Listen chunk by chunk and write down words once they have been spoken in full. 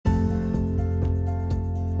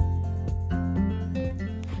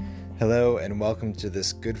Hello and welcome to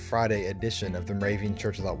this Good Friday edition of the Moravian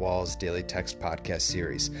Church Without Walls Daily Text Podcast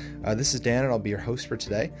Series. This is Dan and I'll be your host for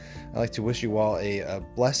today. I'd like to wish you all a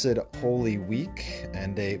blessed Holy Week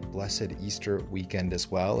and a blessed Easter weekend as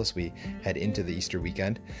well as we head into the Easter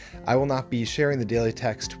weekend. I will not be sharing the daily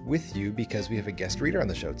text with you because we have a guest reader on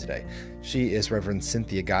the show today. She is Reverend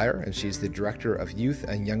Cynthia Geyer and she's the Director of Youth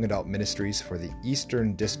and Young Adult Ministries for the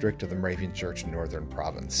Eastern District of the Moravian Church Northern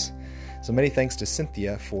Province. So many thanks to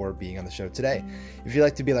Cynthia for being on the show today. If you'd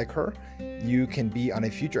like to be like her, you can be on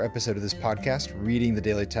a future episode of this podcast, reading the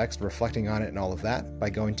daily text, reflecting on it, and all of that.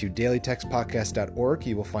 By going to dailytextpodcast.org,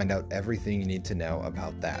 you will find out everything you need to know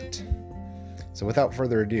about that. So without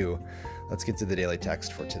further ado, let's get to the daily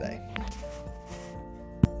text for today.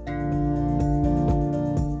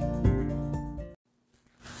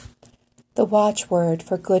 The watchword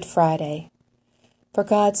for Good Friday. For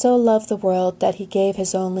God so loved the world that he gave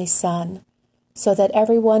his only Son, so that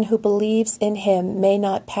everyone who believes in him may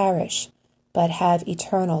not perish, but have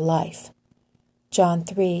eternal life. John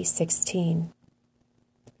 3:16.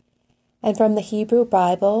 And from the Hebrew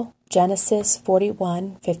Bible, Genesis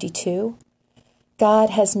 41:52,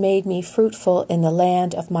 God has made me fruitful in the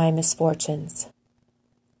land of my misfortunes.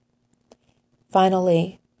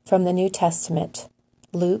 Finally, from the New Testament,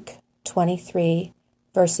 Luke 23,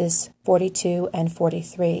 verses 42 and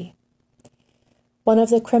 43. One of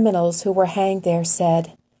the criminals who were hanged there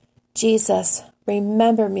said, "Jesus,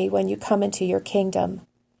 remember me when you come into your kingdom."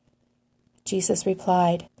 Jesus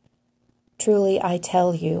replied, "Truly I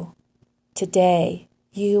tell you, today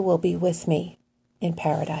you will be with me in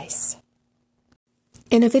paradise."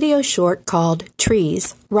 In a video short called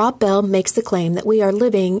Trees, Rob Bell makes the claim that we are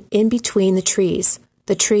living in between the trees,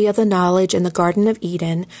 the tree of the knowledge in the Garden of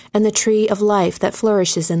Eden, and the tree of life that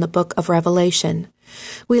flourishes in the book of Revelation.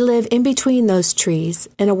 We live in between those trees,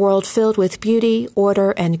 in a world filled with beauty,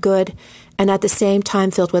 order, and good, and at the same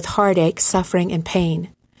time filled with heartache, suffering, and pain.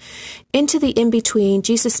 Into the in-between,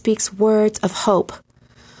 Jesus speaks words of hope.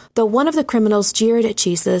 Though one of the criminals jeered at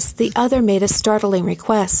Jesus, the other made a startling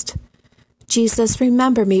request. "Jesus,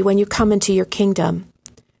 remember me when you come into your kingdom."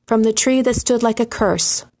 From the tree that stood like a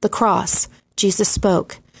curse, the cross, Jesus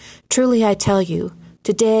spoke, "Truly I tell you,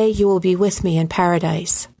 today you will be with me in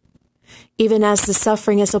paradise." Even as the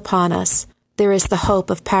suffering is upon us, there is the hope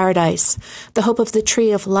of paradise, the hope of the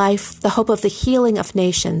tree of life, the hope of the healing of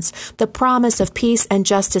nations, the promise of peace and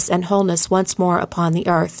justice and wholeness once more upon the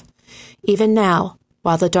earth. Even now,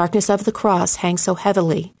 while the darkness of the cross hangs so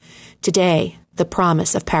heavily, today the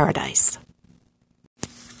promise of paradise.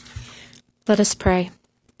 Let us pray.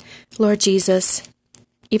 Lord Jesus,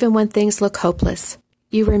 even when things look hopeless,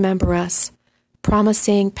 you remember us,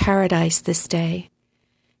 promising paradise this day.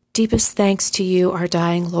 Deepest thanks to you, our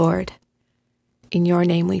dying Lord. In your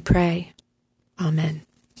name we pray. Amen.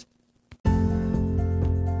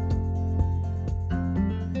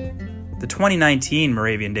 The 2019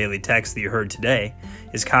 Moravian Daily Text that you heard today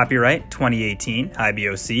is copyright 2018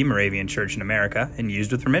 IBOC Moravian Church in America and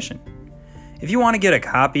used with permission. If you want to get a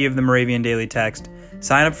copy of the Moravian Daily Text,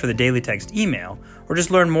 sign up for the Daily Text email, or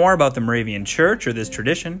just learn more about the Moravian Church or this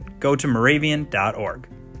tradition, go to moravian.org.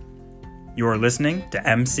 You are listening to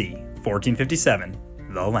MC 1457,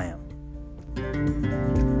 The Lamb.